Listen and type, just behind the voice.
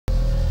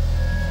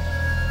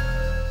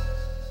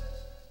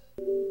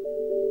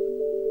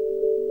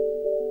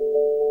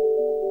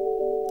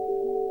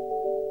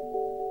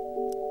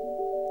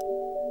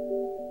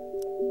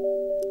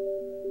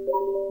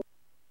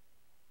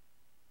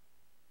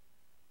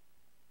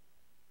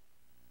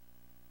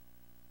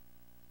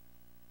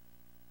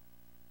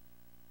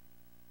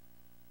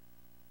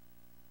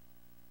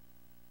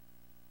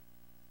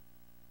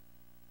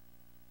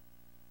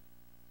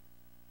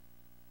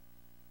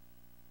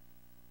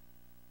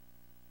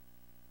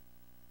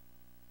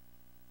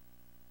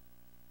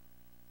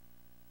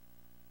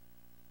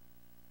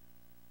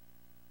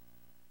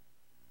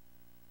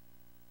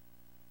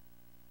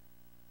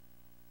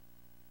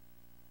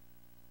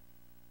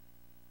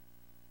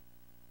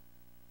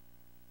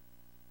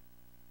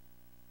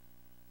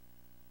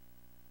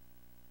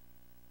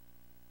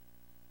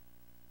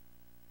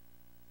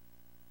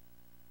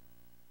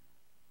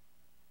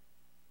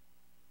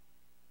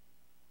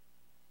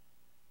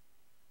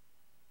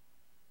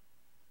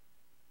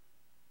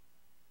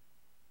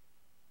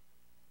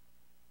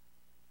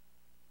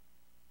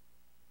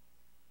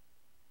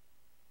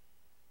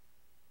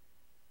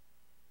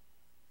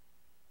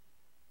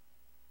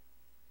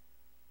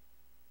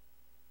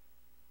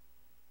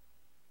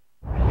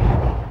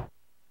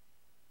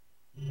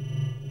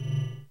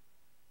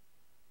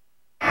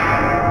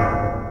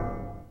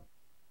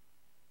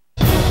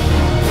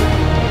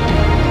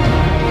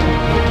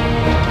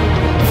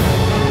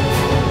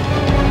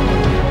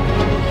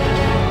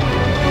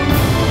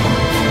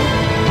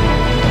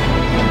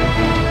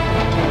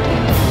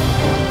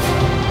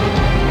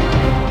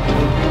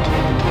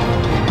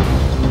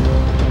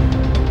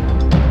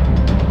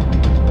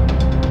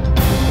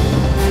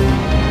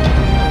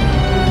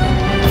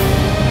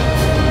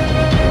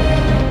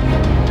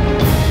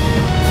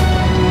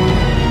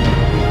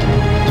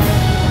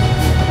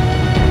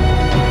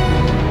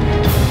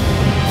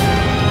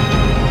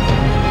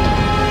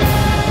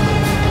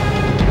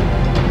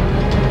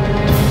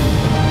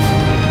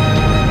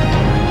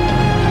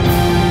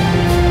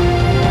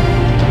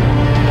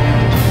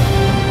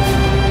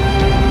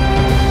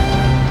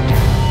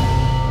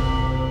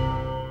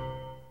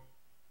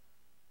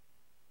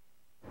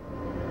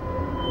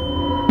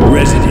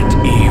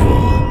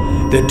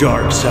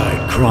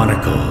Darkside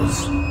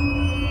Chronicles.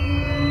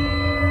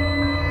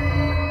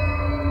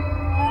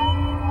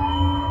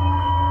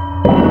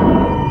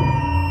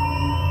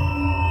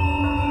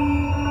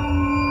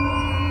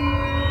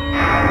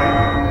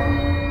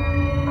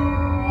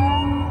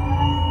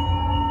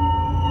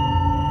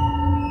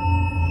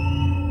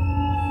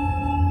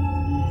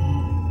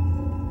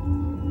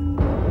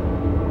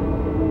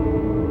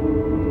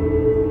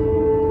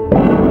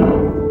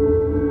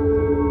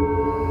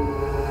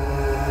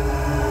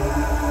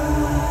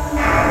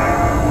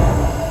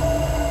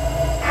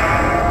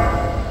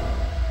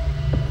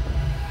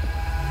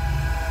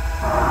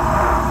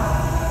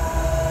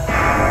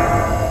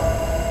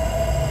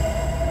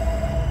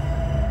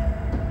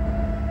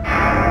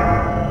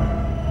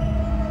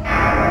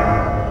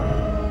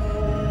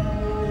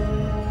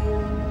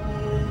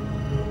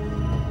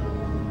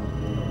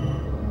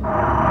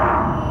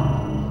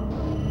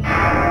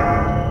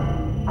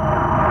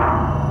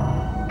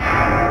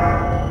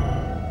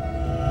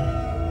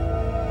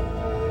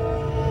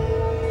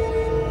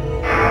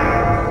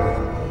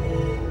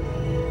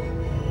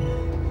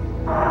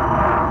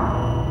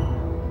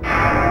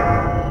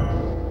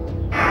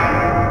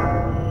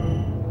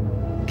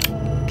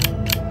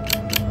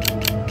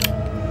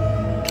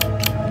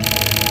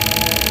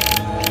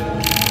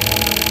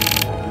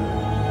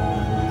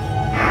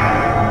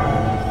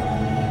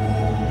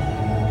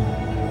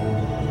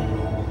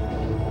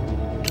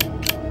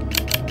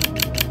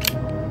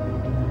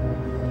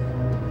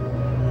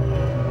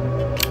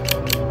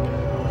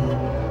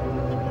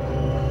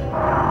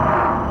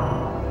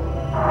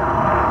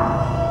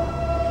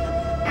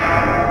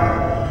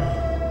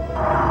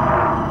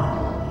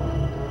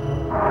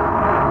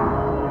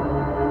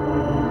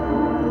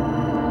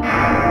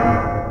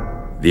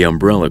 The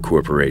Umbrella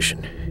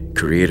Corporation,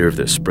 creator of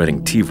the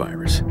spreading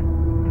T-virus,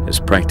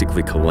 has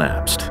practically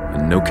collapsed,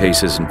 and no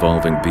cases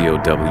involving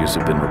BOWs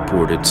have been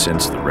reported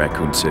since the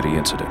Raccoon City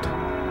incident.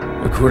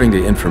 According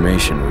to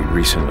information we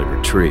recently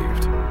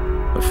retrieved,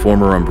 a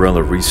former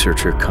Umbrella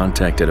researcher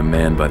contacted a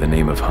man by the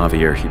name of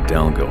Javier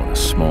Hidalgo in a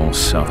small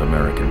South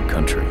American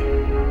country.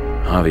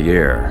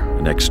 Javier,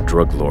 an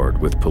ex-drug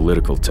lord with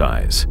political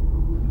ties,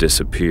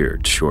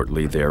 disappeared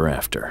shortly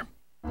thereafter.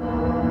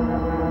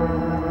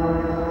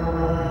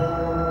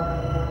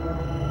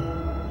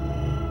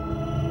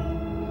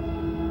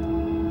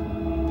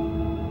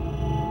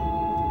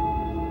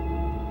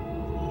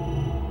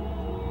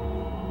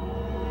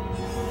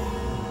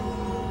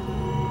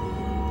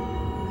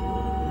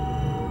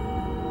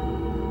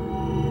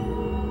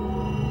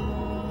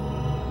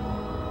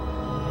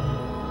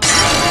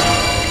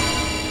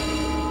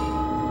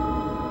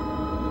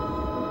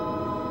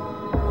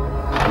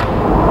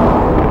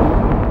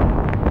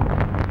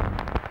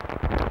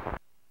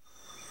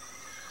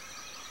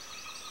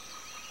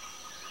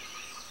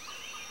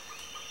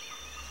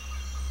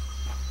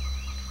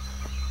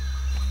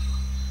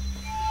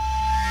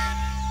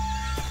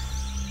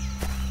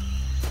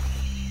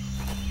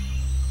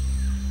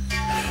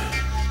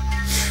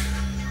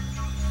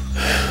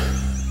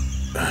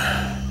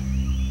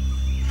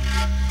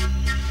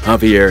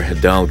 Javier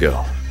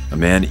Hidalgo, a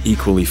man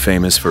equally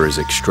famous for his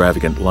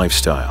extravagant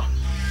lifestyle.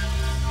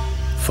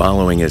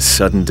 Following his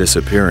sudden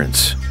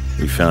disappearance,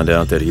 we found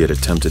out that he had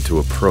attempted to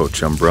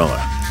approach Umbrella.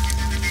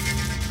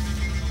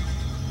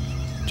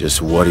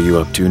 Just what are you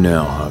up to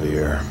now,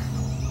 Javier?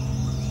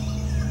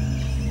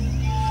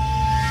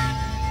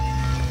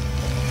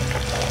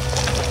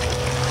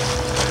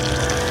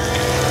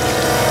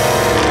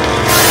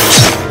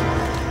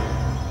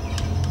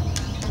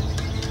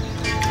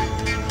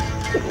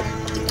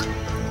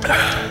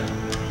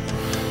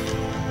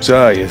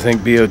 So, you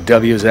think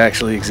BOWs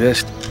actually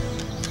exist?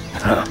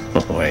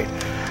 Oh, wait.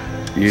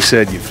 You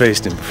said you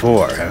faced him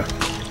before, huh?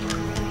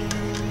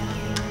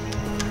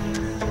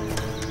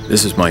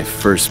 This is my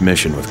first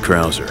mission with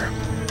Krauser.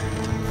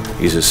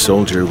 He's a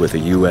soldier with the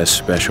U.S.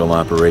 Special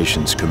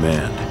Operations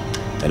Command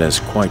and has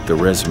quite the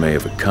resume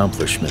of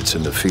accomplishments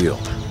in the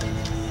field.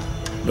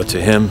 But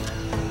to him,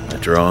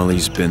 after all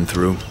he's been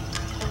through,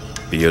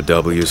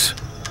 BOWs,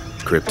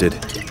 cryptid,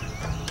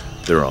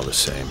 they're all the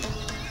same.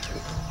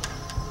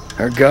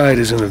 Our guide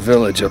is in the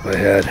village up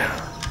ahead.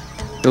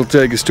 He'll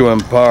take us to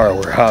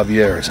Amparo, where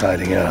Javier is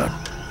hiding out.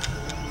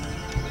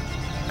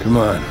 Come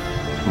on,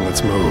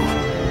 let's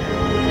move.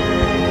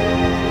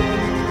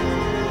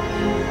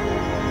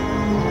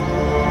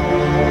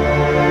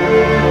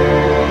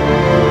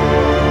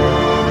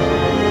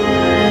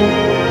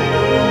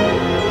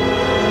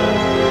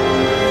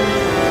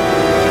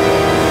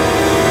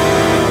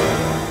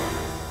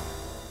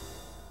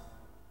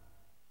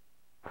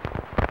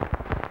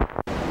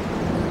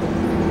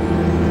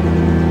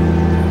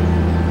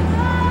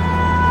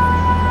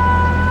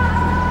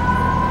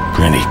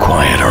 Pretty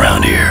quiet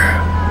around here.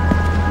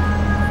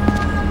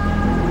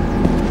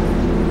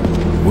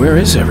 Where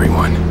is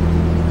everyone?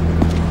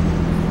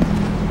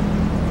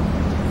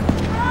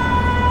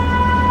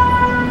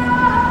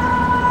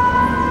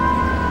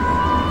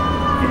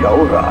 Y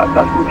ahora,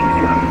 las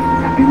noticias.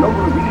 The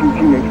number of missing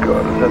teenage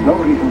girls has now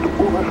risen to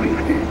over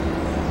 50.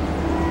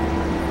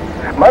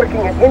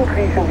 marking an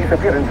increase in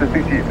disappearances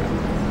this year.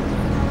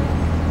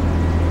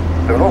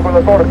 The local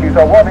authorities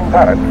are warning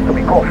parents to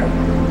be cautious.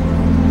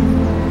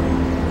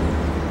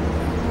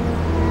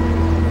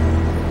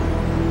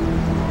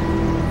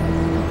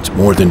 It's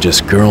more than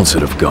just girls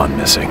that have gone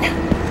missing.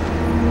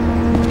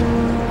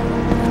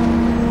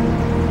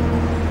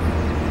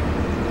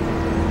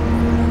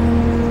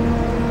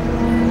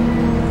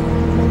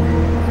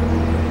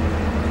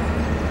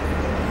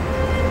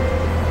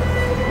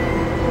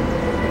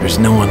 There's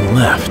no one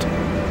left.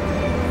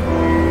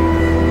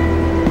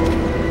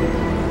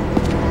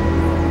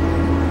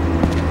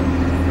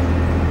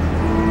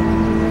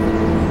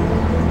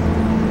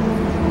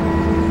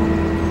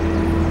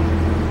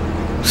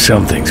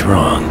 Something's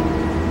wrong.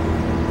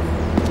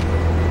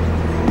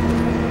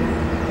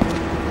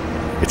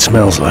 It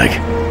smells like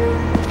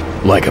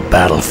a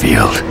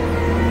battlefield.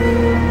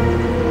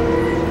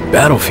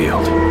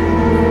 Battlefield?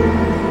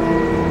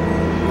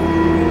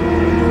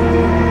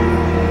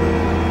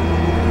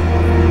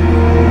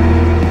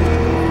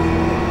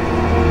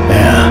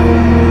 Yeah.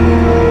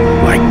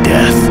 Like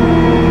death.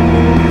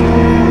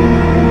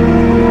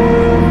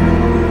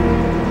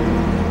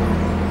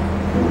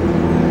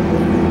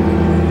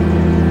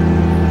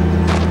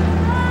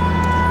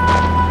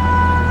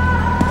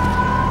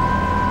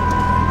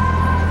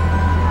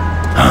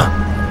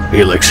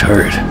 He looks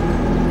hurt.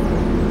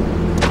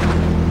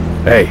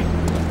 Hey,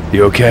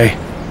 you okay?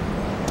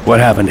 What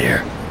happened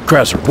here?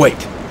 Krauser, wait!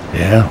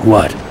 Yeah,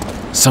 what?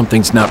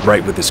 Something's not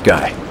right with this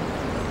guy.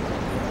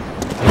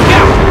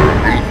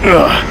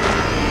 Ugh.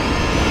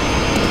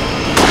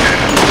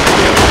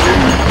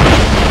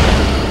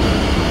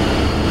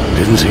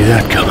 Didn't see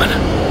that coming.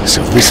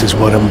 So this is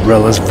what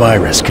Umbrella's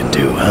virus can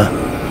do, huh?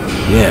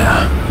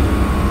 Yeah.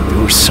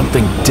 There was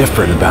something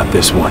different about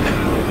this one.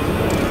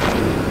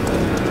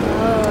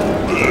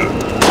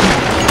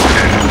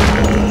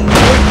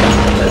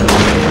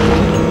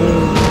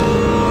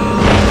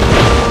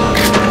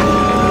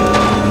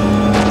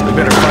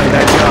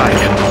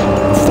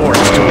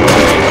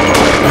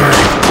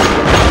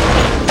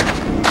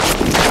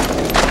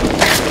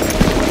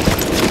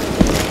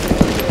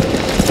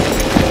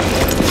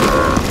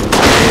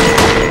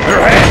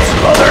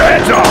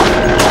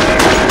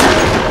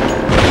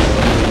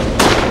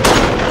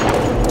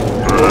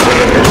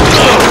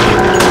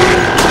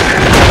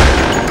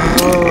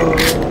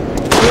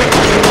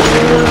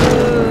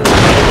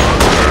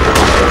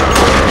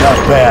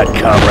 Bad,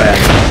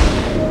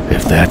 comrade.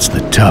 If that's the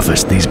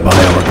toughest these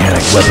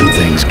bioorganic weapon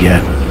things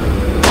get,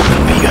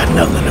 then we got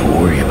nothing to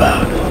worry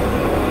about.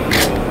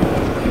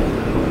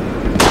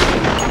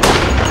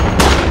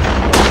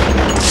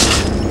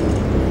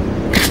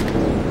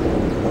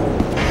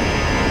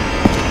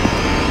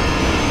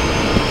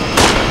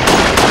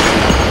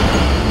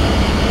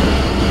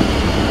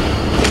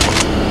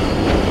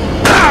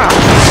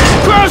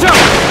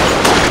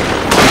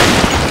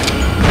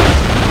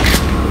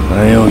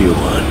 I owe you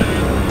one.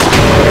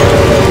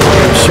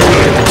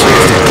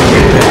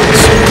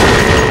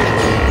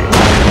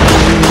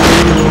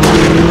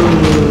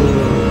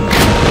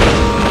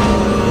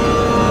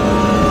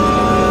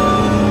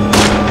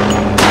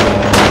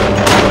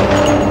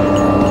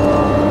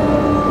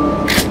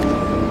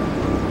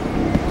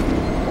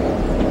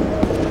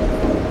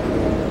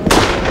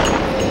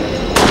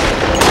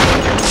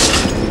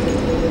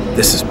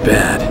 This is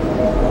bad.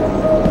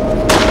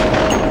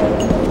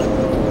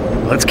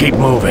 Let's keep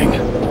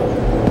moving.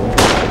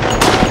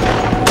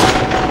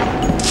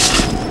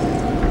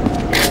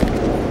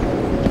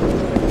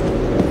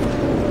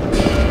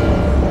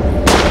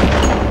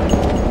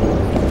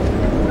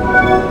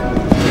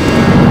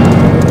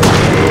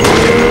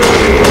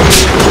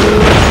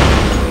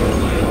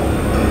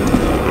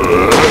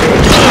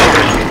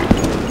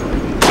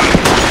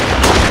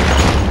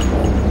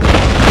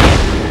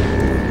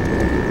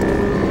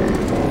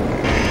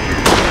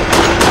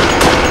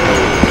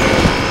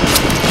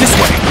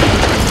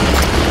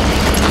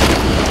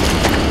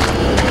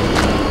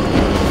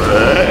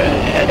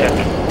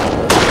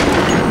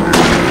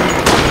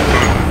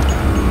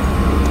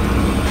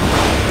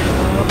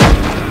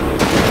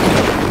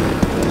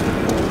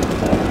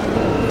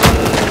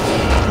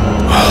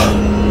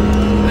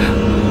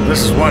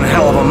 This is one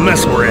hell of a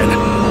mess we're in.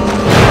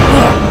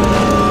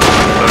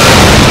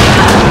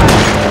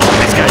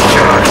 These guys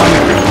sure are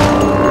hungry.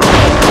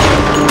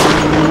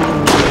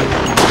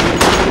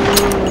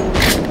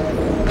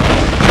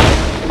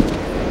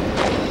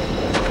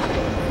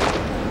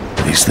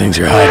 These things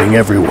are hiding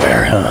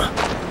everywhere, huh?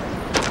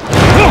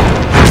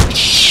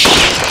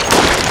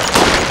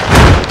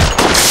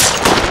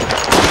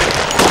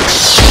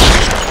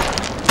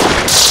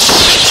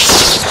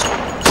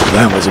 So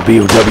that was a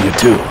BOW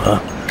too, huh?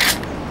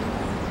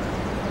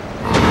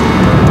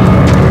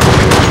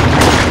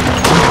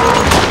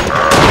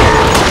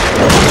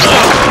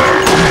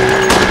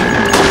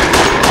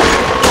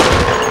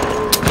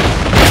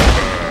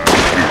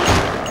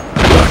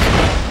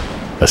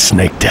 A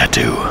snake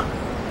tattoo.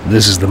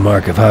 This is the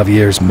mark of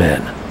Javier's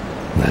men.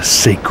 The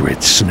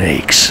sacred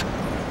snakes.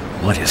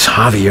 What is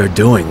Javier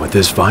doing with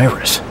this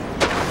virus?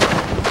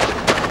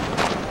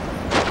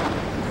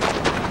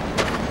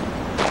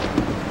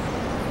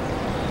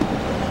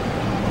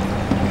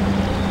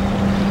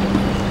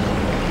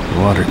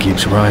 water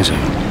keeps rising.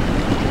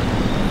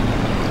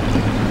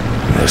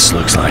 This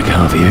looks like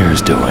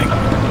Javier's doing.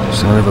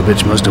 Son of a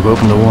bitch must have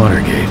opened the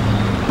water gate.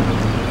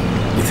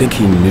 You think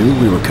he knew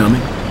we were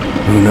coming?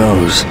 Who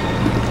knows?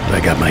 But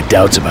I got my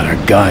doubts about our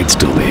guide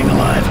still being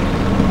alive.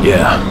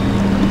 Yeah.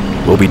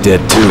 We'll be dead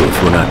too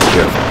if we're not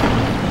careful.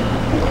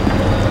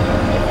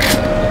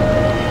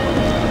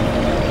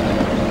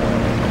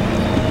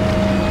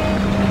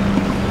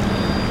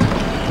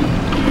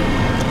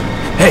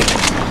 Hey!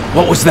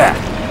 What was that?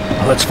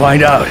 Let's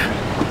find out.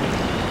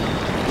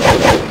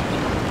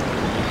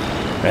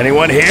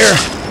 Anyone here?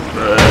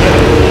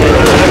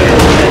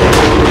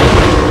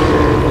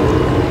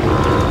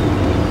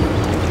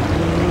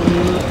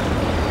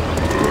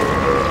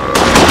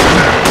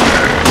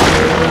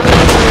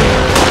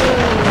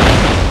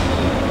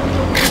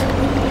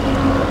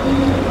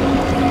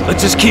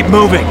 Let's just keep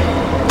moving.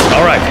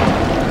 All right.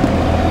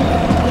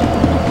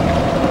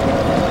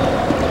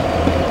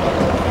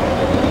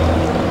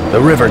 The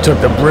river took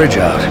the bridge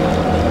out.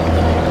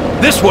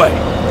 This way!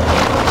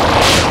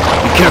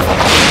 Be careful.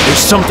 There's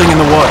something in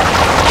the water.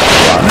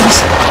 Llamas?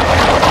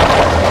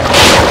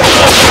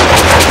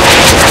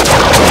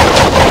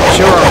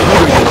 Sure are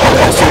hungry, these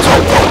bastards,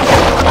 aren't they?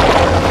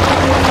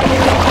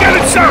 Get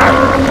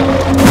inside!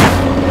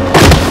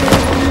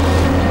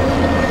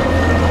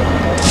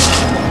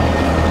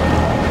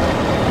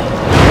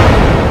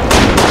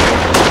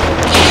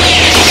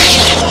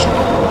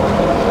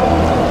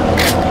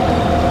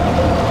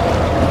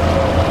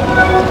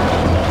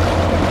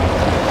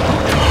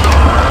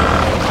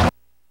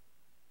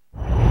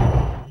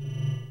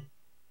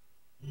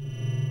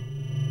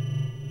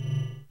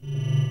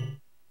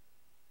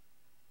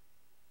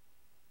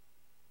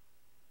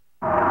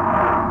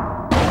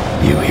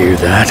 You hear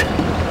that?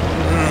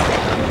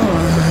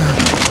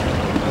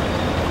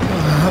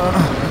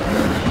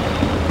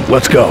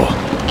 Let's go.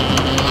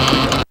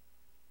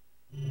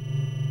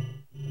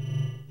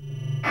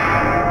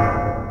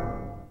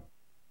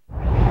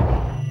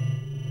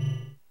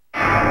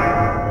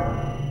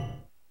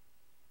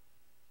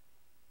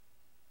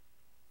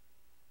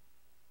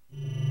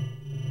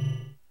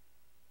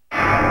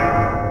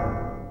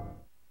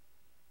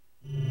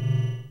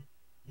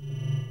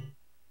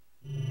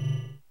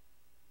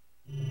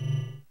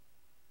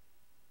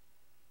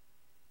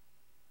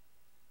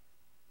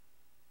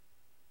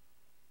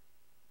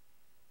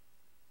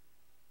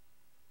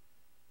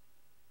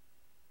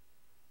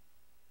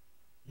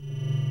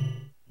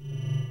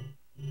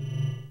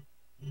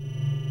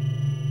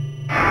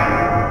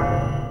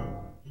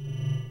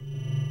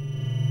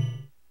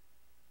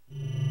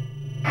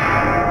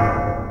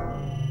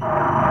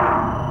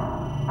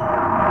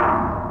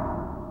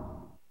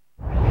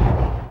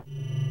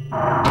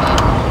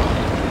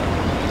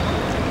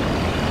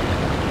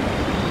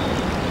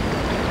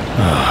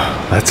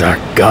 That's our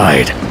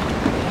guide.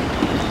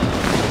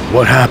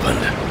 What happened?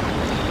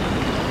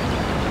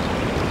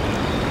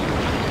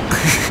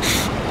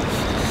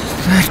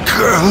 That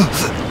girl.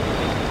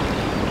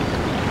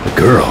 The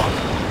girl?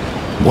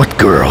 What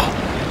girl?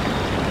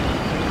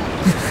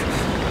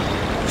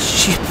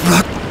 She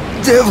brought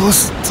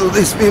devils to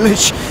this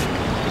village.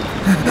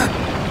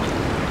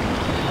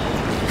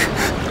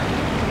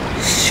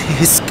 She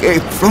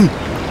escaped from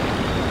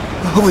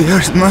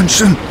Javier's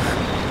mansion.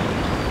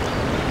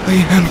 I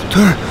helped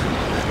her.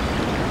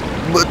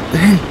 But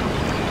then,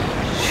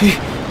 she...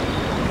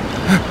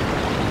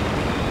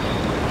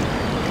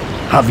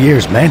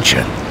 Javier's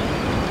mansion?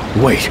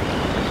 Wait,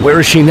 where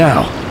is she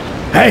now?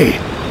 Hey!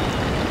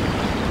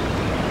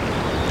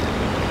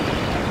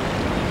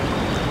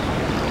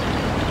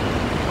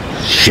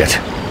 Shit,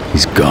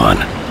 he's gone.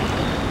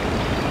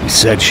 He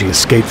said she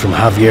escaped from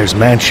Javier's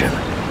mansion.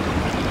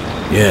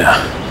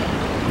 Yeah.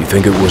 You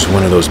think it was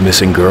one of those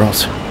missing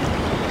girls?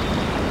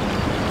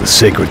 The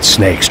sacred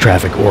snakes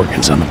traffic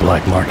organs on the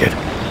black market.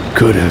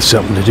 Could have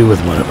something to do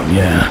with one of them,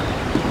 yeah.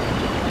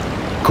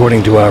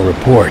 According to our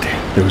report,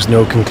 there was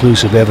no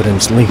conclusive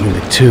evidence linking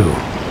the two,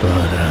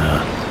 but,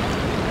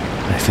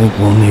 I think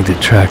we'll need to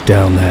track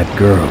down that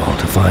girl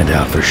to find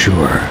out for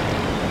sure.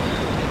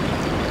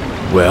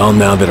 Well,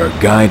 now that our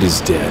guide is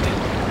dead,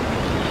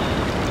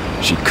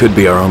 she could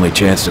be our only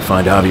chance to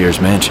find Javier's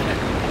mansion.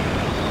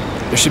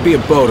 There should be a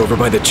boat over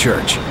by the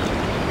church.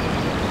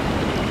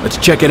 Let's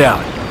check it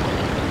out.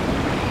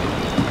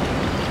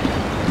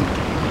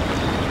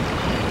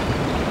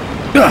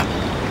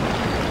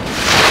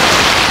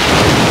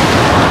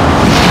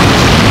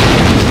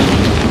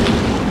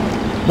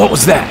 What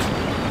was that?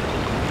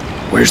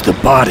 Where's the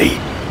body?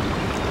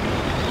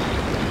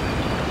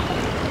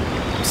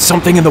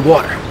 Something in the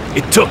water.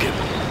 It took him.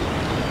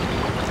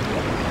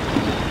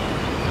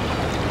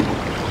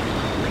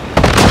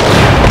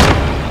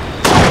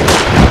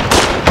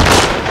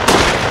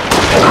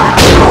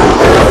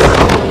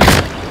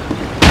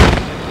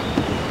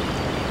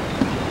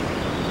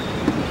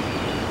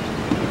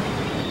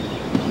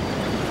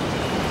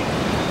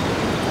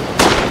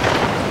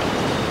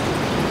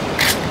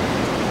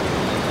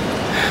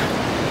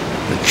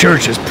 The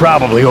church is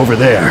probably over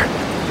there.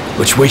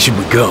 Which way should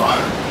we go?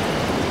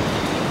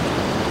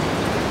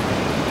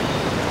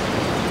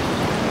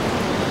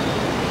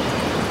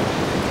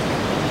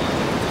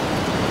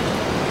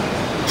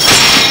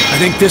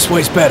 think this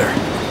way's better.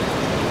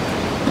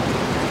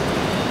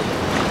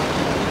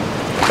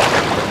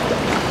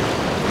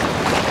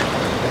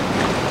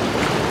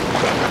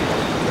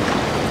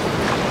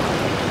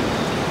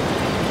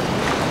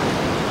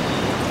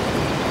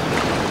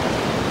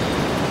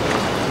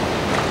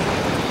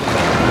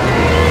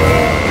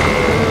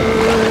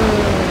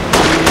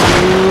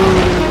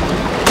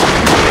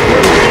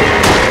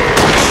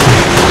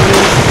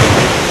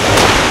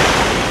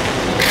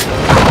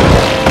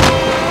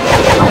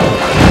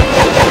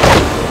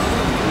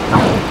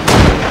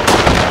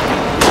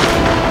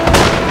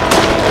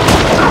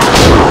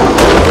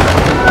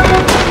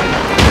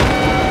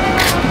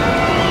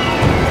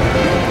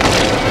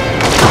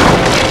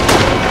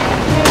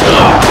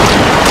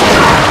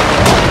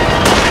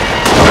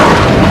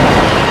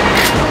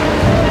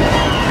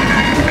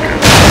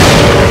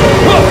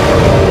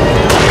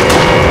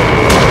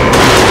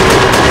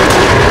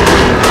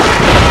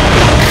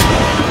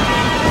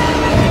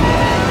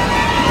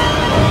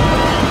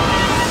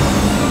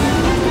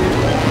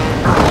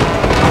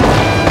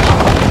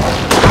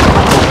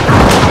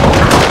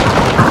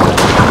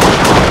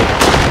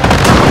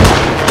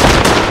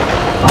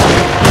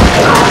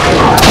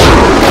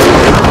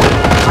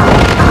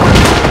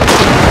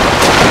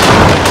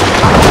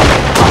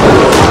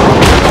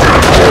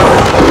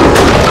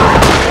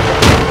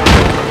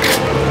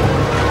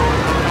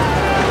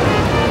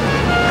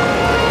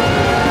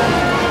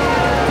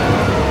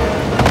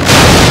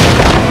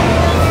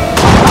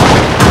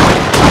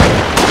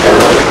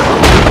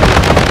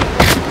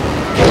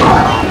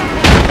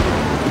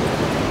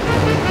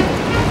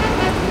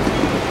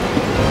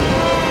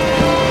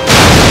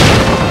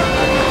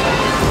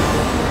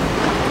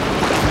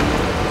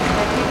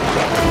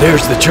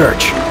 There's the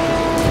church.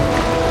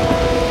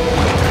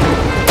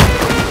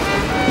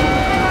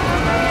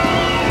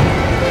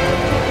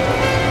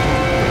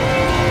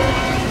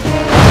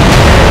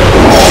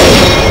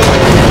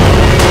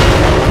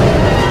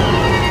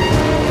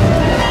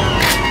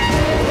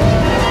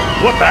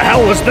 What the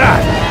hell was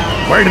that?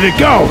 Where did it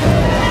go?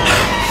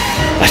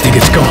 I think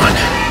it's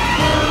gone.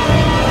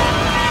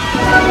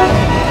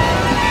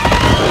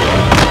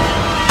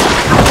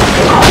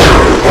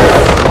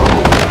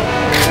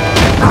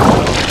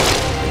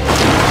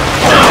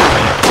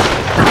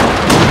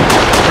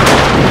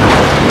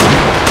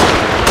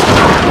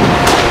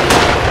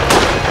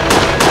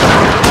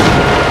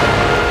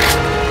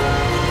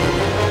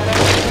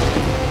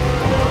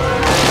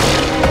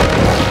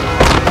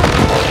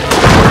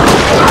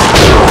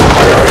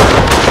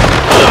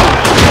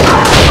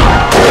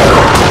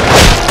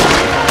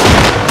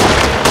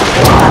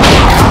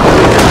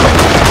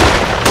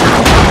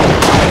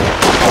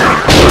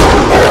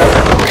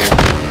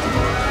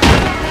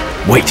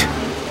 Wait.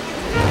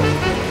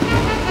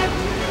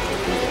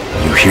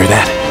 You hear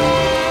that?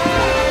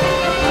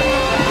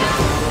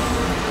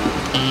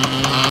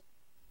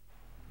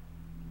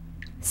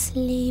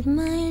 Sleep,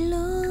 my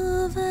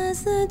love,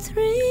 as the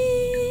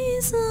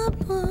trees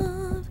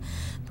above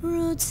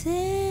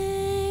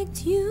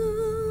protect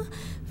you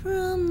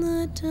from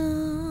the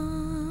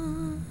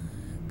dark.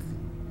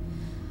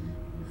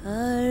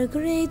 Our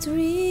great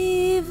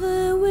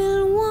river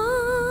will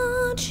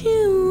watch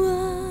you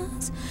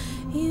as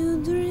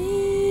you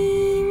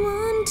dream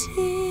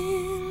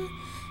until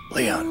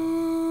Leon.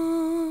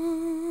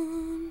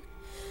 dawn.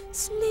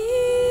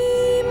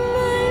 Sleep,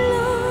 my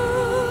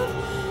love,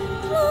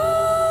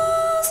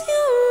 close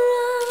your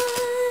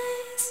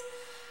eyes.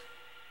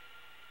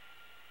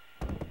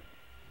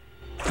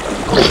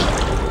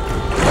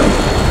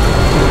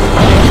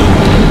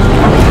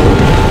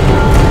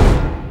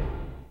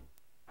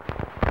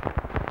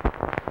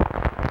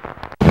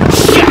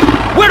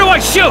 Where do I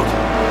shoot?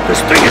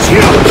 This thing is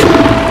huge!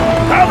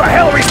 How the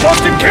hell are we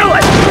supposed to kill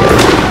it?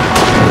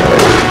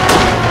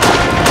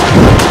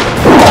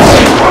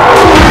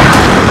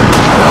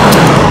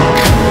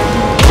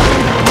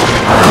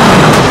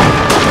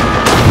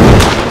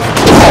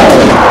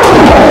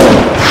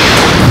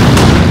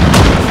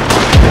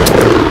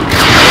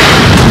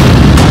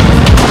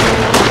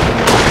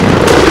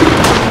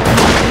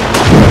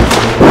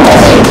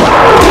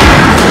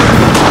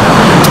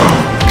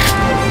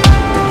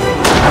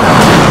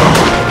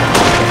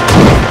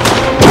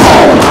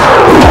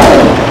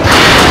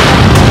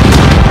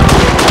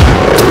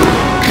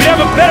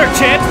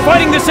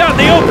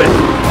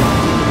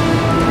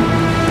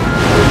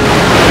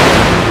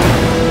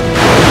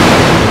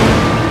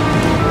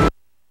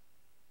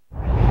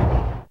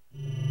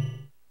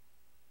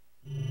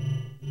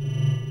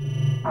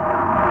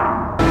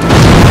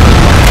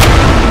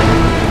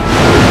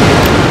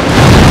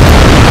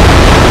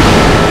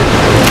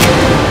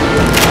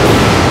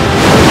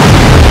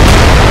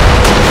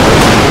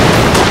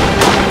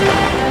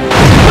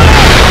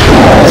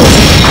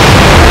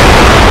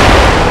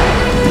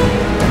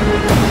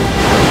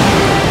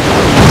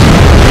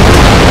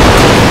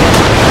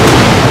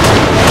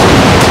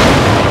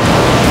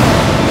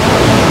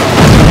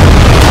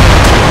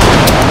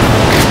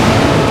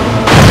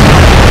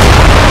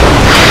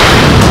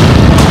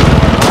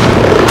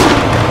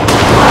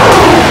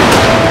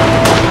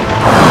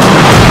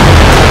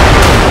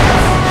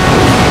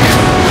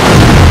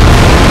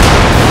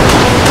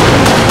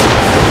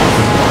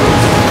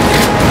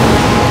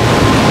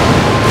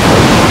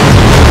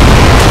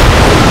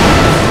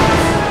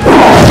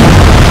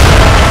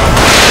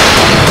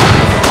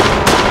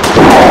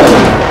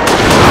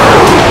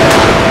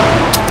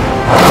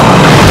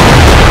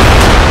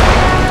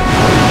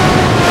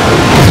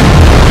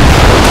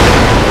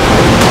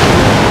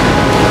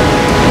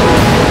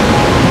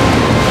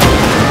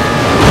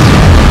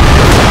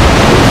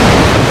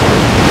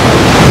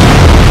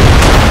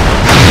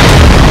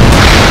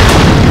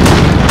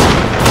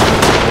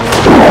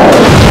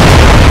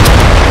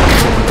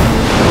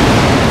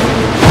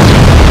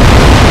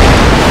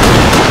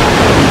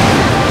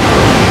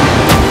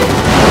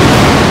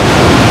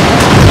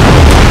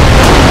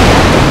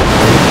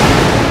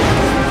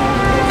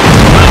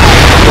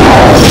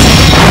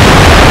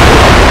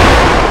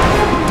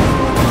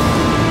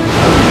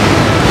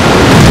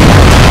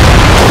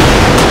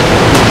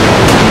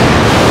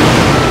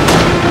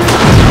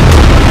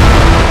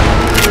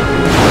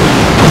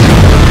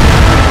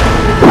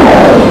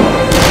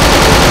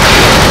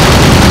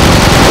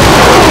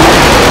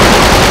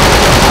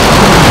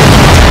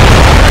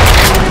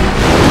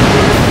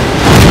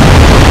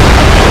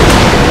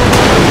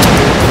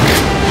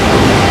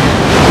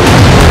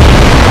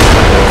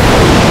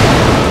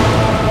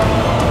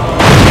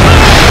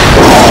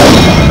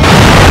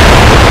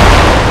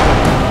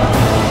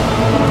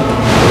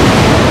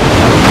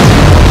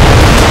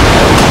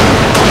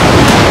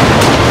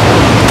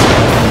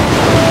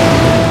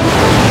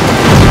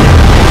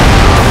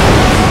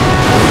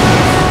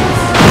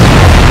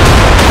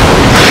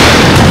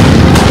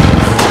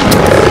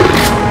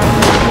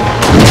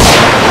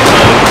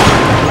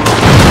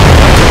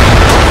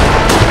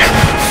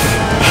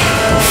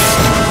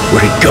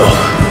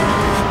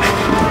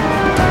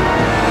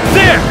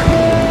 There!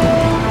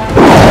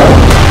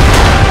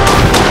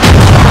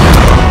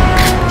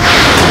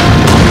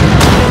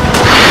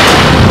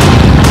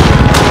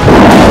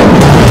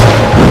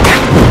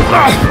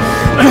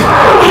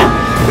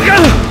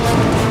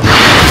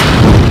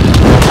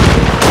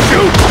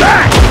 Shoot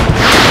that!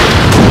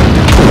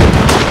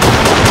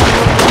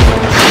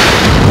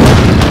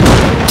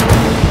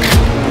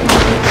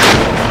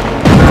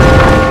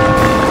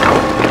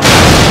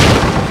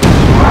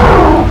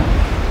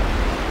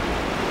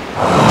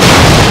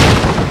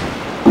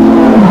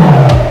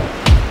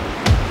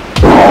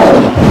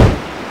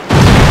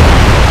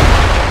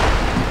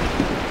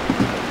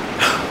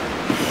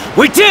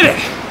 We did it!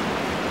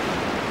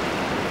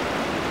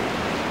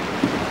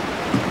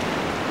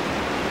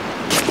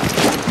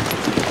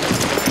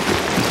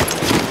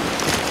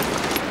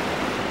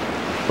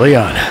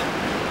 Leon,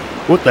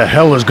 what the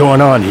hell is going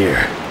on here?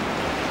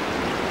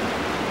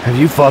 Have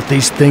you fought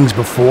these things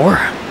before?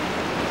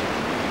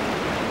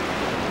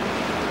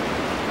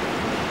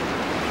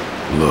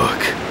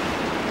 Look,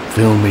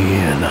 fill me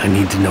in. I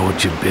need to know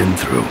what you've been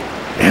through.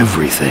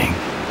 Everything.